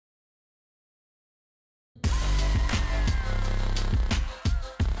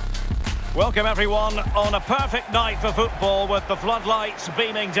Welcome everyone on a perfect night for football with the floodlights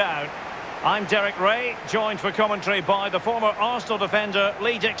beaming down. I'm Derek Ray, joined for commentary by the former Arsenal defender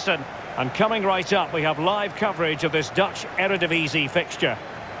Lee Dixon. And coming right up, we have live coverage of this Dutch Eredivisie fixture.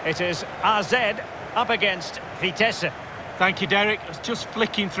 It is AZ up against Vitesse. Thank you, Derek. I was just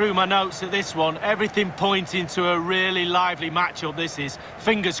flicking through my notes at this one. Everything pointing to a really lively matchup this is.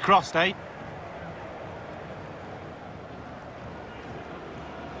 Fingers crossed, eh?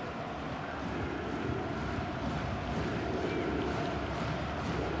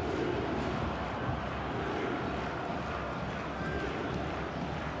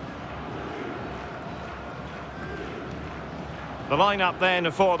 The lineup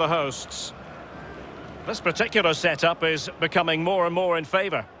then for the hosts. This particular setup is becoming more and more in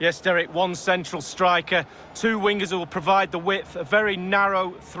favour. Yes, Derek, one central striker, two wingers who will provide the width, a very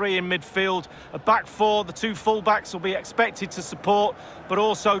narrow three in midfield, a back four, the two full-backs will be expected to support, but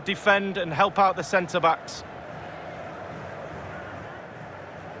also defend and help out the centre-backs.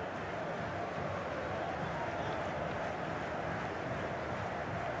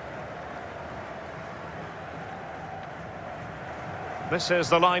 This is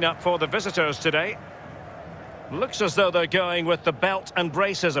the lineup for the visitors today. Looks as though they're going with the belt and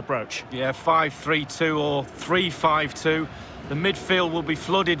braces approach. Yeah, 5-3-2 or 3-5-2. The midfield will be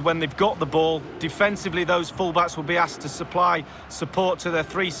flooded when they've got the ball. Defensively, those fullbacks will be asked to supply support to their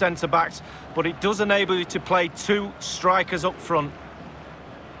three centre-backs, but it does enable you to play two strikers up front.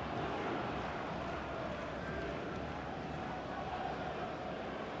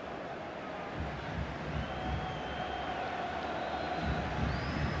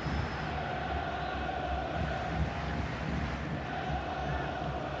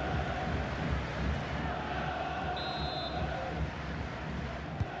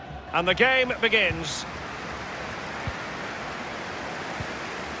 And the game begins.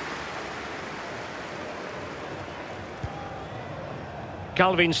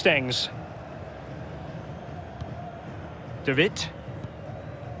 Calvin Stengs. De Witt.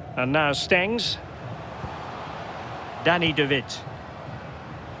 And now Stengs. Danny De Witt.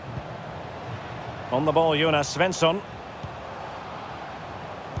 On the ball, Jonas Svensson.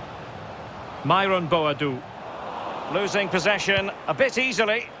 Myron Boadu. Losing possession a bit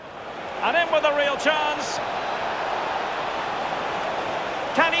easily. And in with a real chance.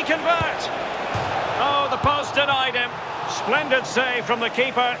 Can he convert? Oh, the post denied him. Splendid save from the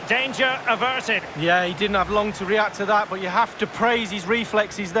keeper. Danger averted. Yeah, he didn't have long to react to that, but you have to praise his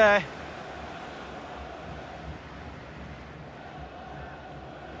reflexes there.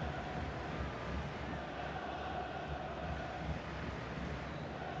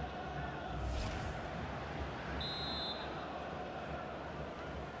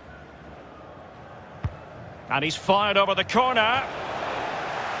 And he's fired over the corner.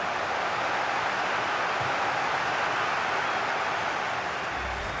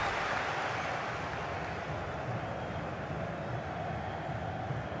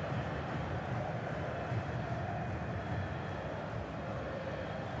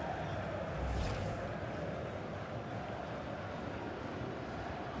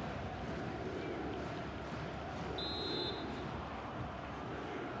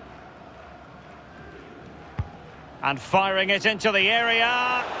 And firing it into the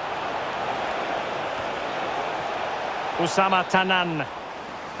area. Oussama Tanan.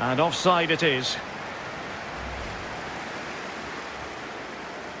 And offside it is.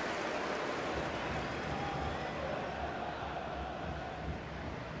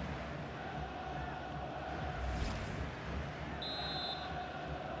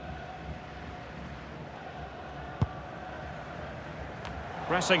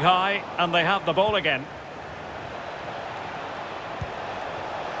 Pressing high, and they have the ball again.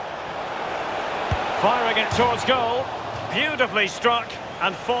 Firing it towards goal. Beautifully struck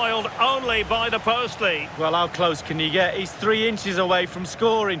and foiled only by the post, Lee. Well, how close can you get? He's 3 inches away from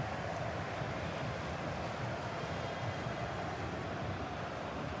scoring.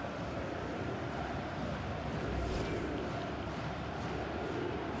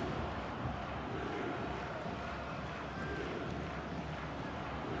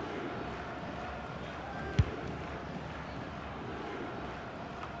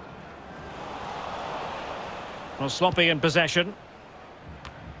 Well, sloppy in possession.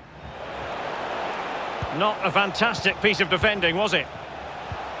 Not a fantastic piece of defending, was it?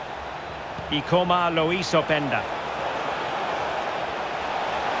 Ikoma Loisopenda.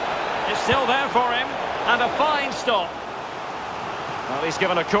 It's still there for him, and a fine stop. Well, he's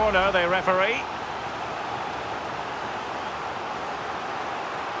given a corner, the referee.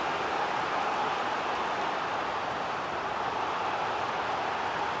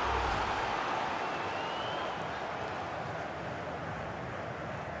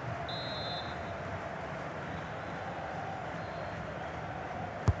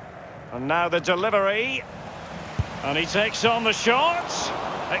 And now the delivery. And he takes on the shot.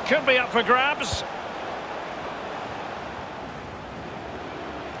 It could be up for grabs.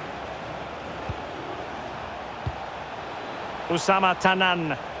 Usama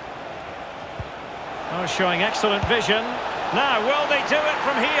Tanan. Oh, showing excellent vision. Now, will they do it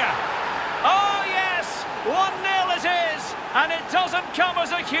from here? Oh, yes! 1-0 it is! And it doesn't come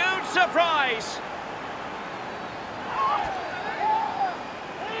as a huge surprise.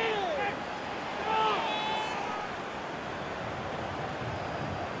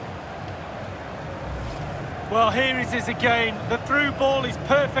 Well, here it is again. The through ball is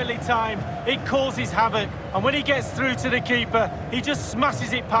perfectly timed. It causes havoc. And when he gets through to the keeper, he just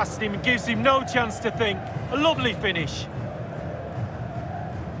smashes it past him and gives him no chance to think. A lovely finish.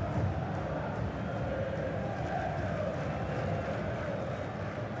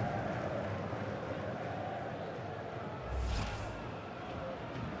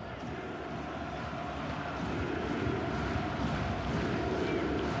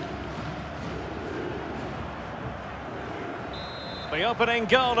 The opening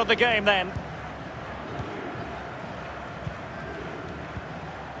goal of the game then.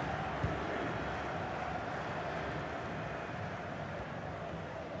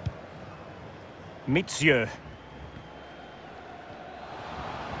 Mitsjö.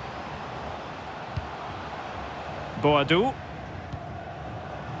 Boadou.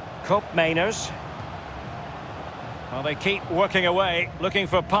 Koopmeiners. Well, they keep working away, looking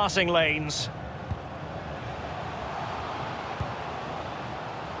for passing lanes.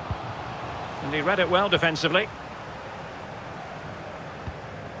 And he read it well defensively.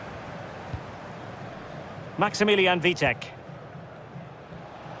 Maximilian Vitek.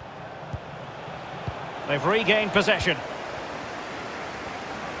 They've regained possession.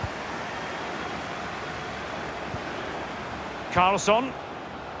 Carlson.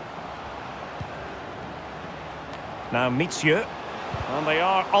 Now Mitsjö. And they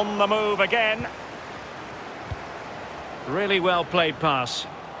are on the move again. Really well played pass.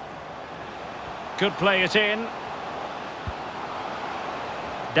 Could play it in.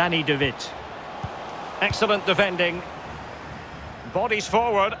 Danny De Witt. Excellent defending. Bodies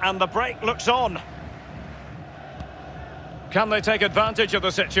forward and the break looks on. Can they take advantage of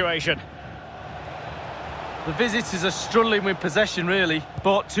the situation? The visitors are struggling with possession, really.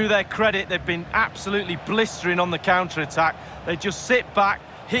 But to their credit, they've been absolutely blistering on the counter-attack. They just sit back,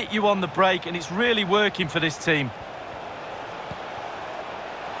 hit you on the break, and it's really working for this team.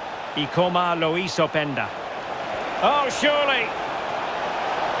 Ikoma Loisopenda. Oh, surely.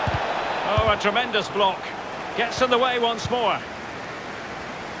 Oh, a tremendous block. Gets in the way once more.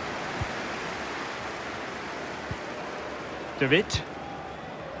 De Witt.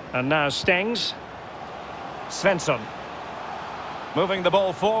 And now Stengs. Svensson. Moving the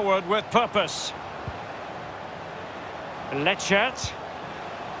ball forward with purpose. Lechert.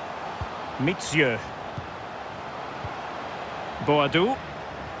 Mitsjö. Boadou.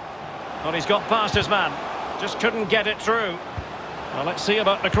 Well, he's got past his man. Just couldn't get it through. Well, let's see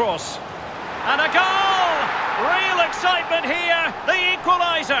about the cross. And a goal! Real excitement here. The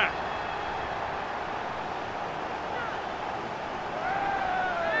equaliser.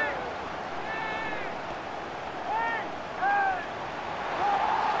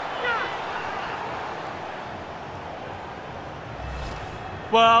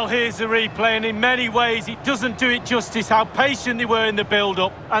 Well, here's the replay, and in many ways it doesn't do it justice how patient they were in the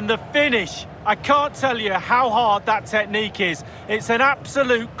build-up. And the finish, I can't tell you how hard that technique is. It's an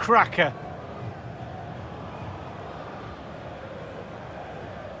absolute cracker.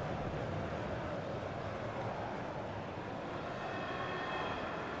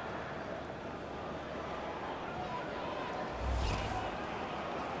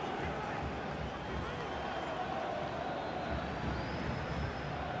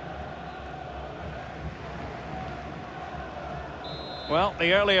 Well,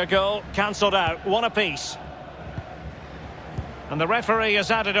 the earlier goal cancelled out, one apiece. And the referee has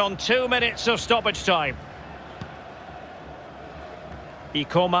added on 2 minutes of stoppage time.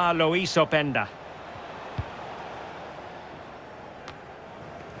 Ikoma Loisopenda.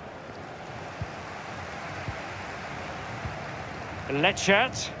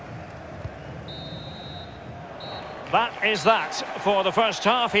 Lechert. That is that for the first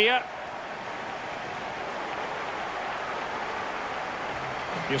half here.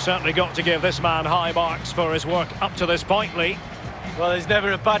 You've certainly got to give this man high marks for his work up to this point, Lee. Well, there's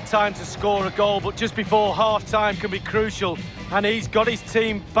never a bad time to score a goal, but just before half-time can be crucial. And he's got his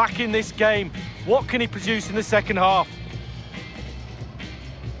team back in this game. What can he produce in the second half?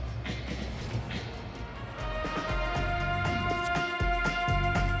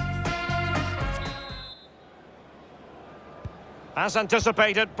 As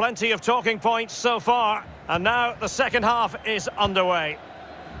anticipated, plenty of talking points so far. And now the second half is underway.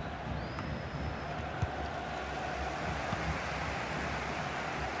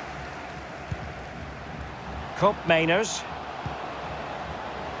 Koopmeiners.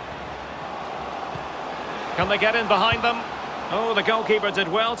 Can they get in behind them? Oh, the goalkeeper did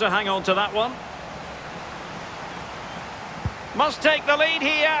well to hang on to that one. Must take the lead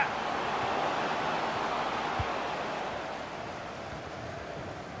here.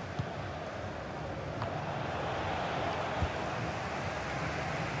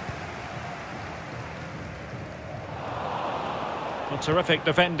 Well, terrific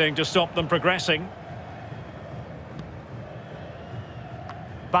defending to stop them progressing.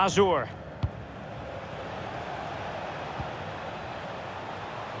 Bazur.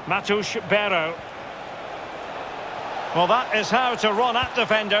 Matusz Bero. Well, that is how to run at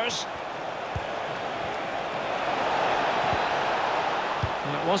defenders.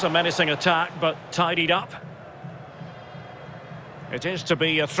 Well, it was a menacing attack, but tidied up. It is to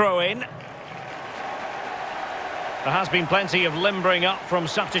be a throw-in. There has been plenty of limbering up from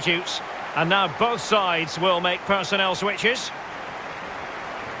substitutes. And now both sides will make personnel switches.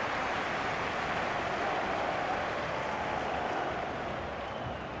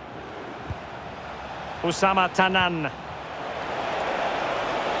 Usama Tanan.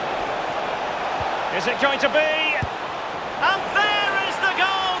 Is it going to be? And there is the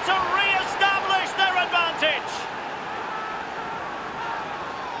goal to re-establish their advantage.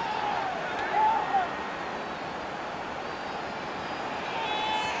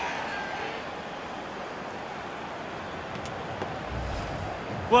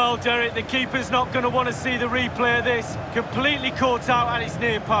 Well, Derek, the keeper's not going to want to see the replay of this. Completely caught out at his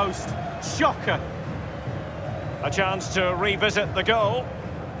near post. Shocker. A chance to revisit the goal.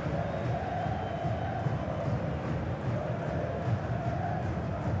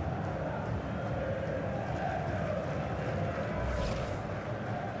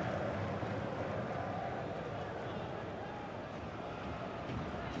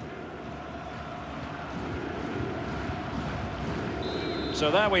 So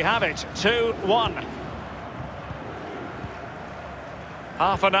there we have it, 2-1.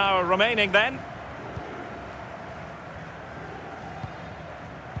 Half an hour remaining then.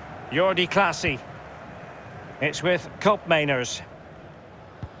 Jordi Clasie. It's with Koopmeiners.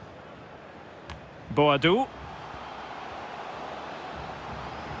 Boadou.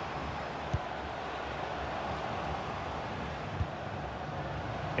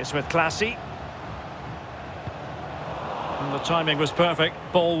 It's with Clasie. And the timing was perfect.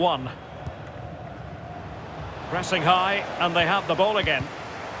 Ball one. Pressing high, and they have the ball again.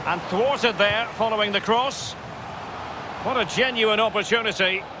 And thwarted there following the cross. What a genuine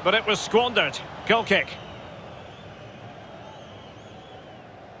opportunity, but it was squandered. Goal kick.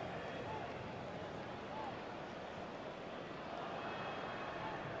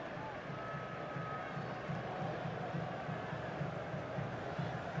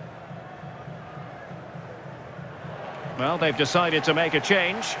 Well, they've decided to make a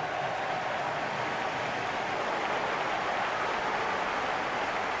change.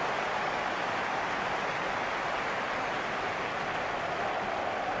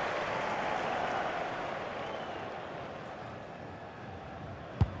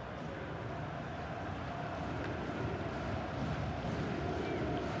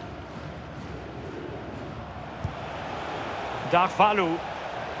 Darfalu.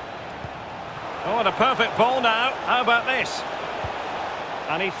 Oh, and a perfect ball now. How about this?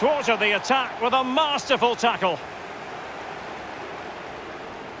 And he thwarted the attack with a masterful tackle.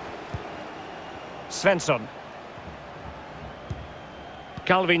 Svensson.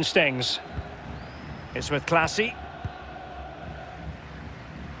 Calvin Stengs. It's with Clasie.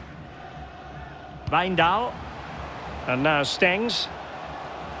 Wijndal. And now Stengs.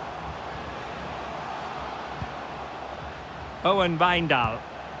 Owen Wijndal.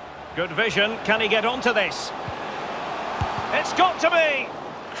 Good vision. Can he get onto this? It's got to be!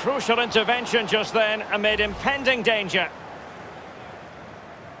 Crucial intervention just then amid impending danger.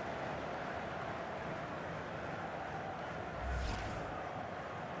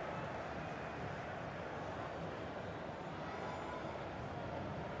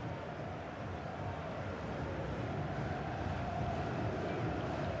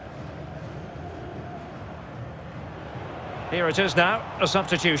 Here it is now, a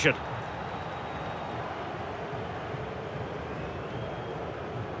substitution.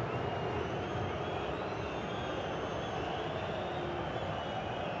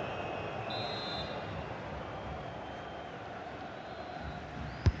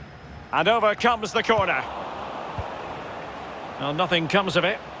 And over comes the corner. Well, nothing comes of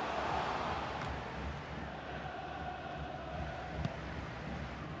it.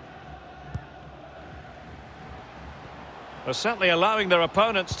 They're certainly allowing their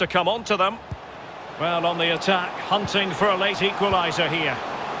opponents to come onto them. Well, on the attack, hunting for a late equaliser here.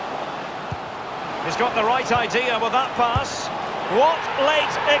 He's got the right idea with that pass. What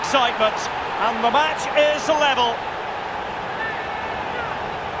late excitement! And the match is level.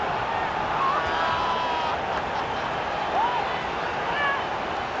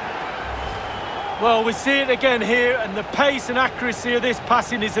 Well, we see it again here, and the pace and accuracy of this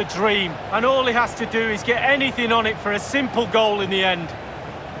passing is a dream. And all he has to do is get anything on it for a simple goal in the end.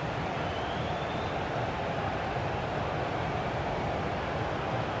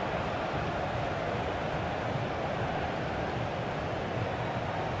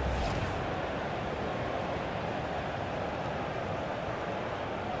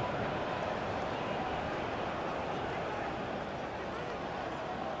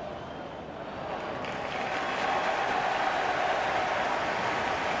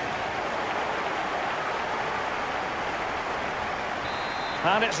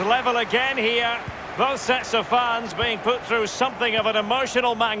 And it's level again here. Both sets of fans being put through something of an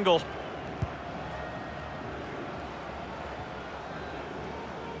emotional mangle.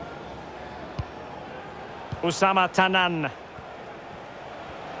 Usama Tanan.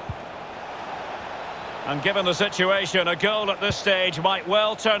 And given the situation, a goal at this stage might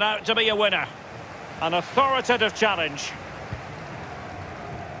well turn out to be a winner. An authoritative challenge.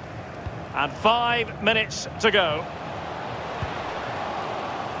 And 5 minutes to go.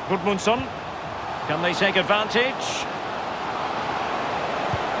 Gudmundsson. Can they take advantage?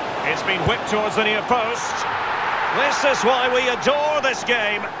 It's been whipped towards the near post. This is why we adore this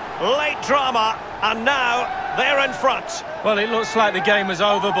game. Late drama, and now they're in front. Well, it looks like the game is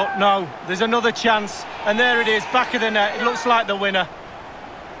over, but no, there's another chance. And there it is, back of the net. It looks like the winner.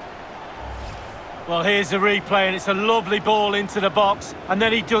 Well, here's the replay, and it's a lovely ball into the box. And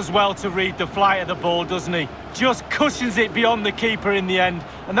then he does well to read the flight of the ball, doesn't he? Just cushions it beyond the keeper in the end.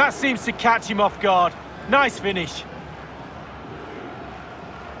 And that seems to catch him off guard. Nice finish.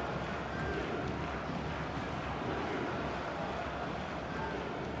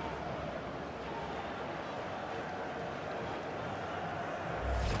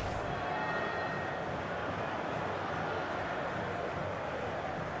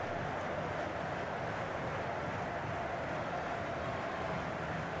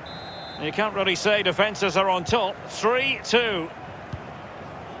 You can't really say defences are on top. 3-2.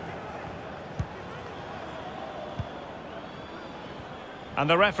 And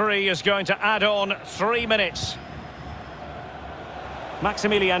the referee is going to add on 3 minutes.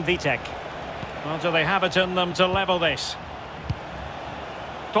 Maximilian Vitek. Well, do they have it in them to level this?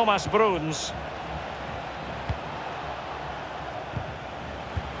 Thomas Bruns.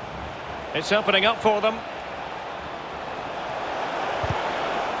 It's opening up for them.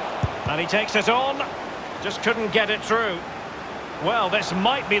 And he takes it on. Just couldn't get it through. Well, this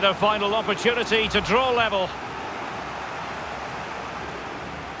might be the final opportunity to draw level.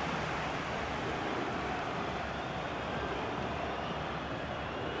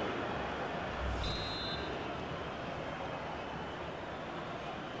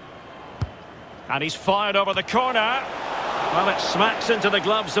 And he's fired over the corner. Well, it smacks into the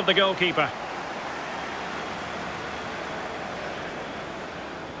gloves of the goalkeeper.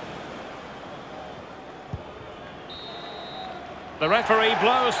 The referee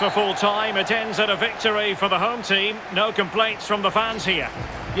blows for full time. It ends at a victory for the home team. No complaints from the fans here.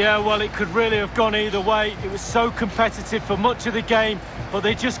 Yeah, well, it could really have gone either way. It was so competitive for much of the game, but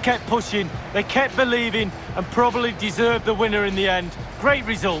they just kept pushing. They kept believing and probably deserved the winner in the end. Great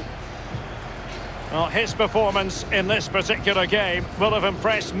result. Well, his performance in this particular game will have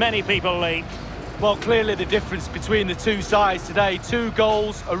impressed many people, Lee. Well, clearly the difference between the two sides today. 2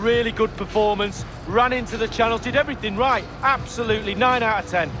 goals, a really good performance, ran into the channel, did everything right. Absolutely, 9 out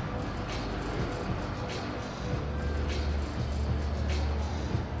of 10.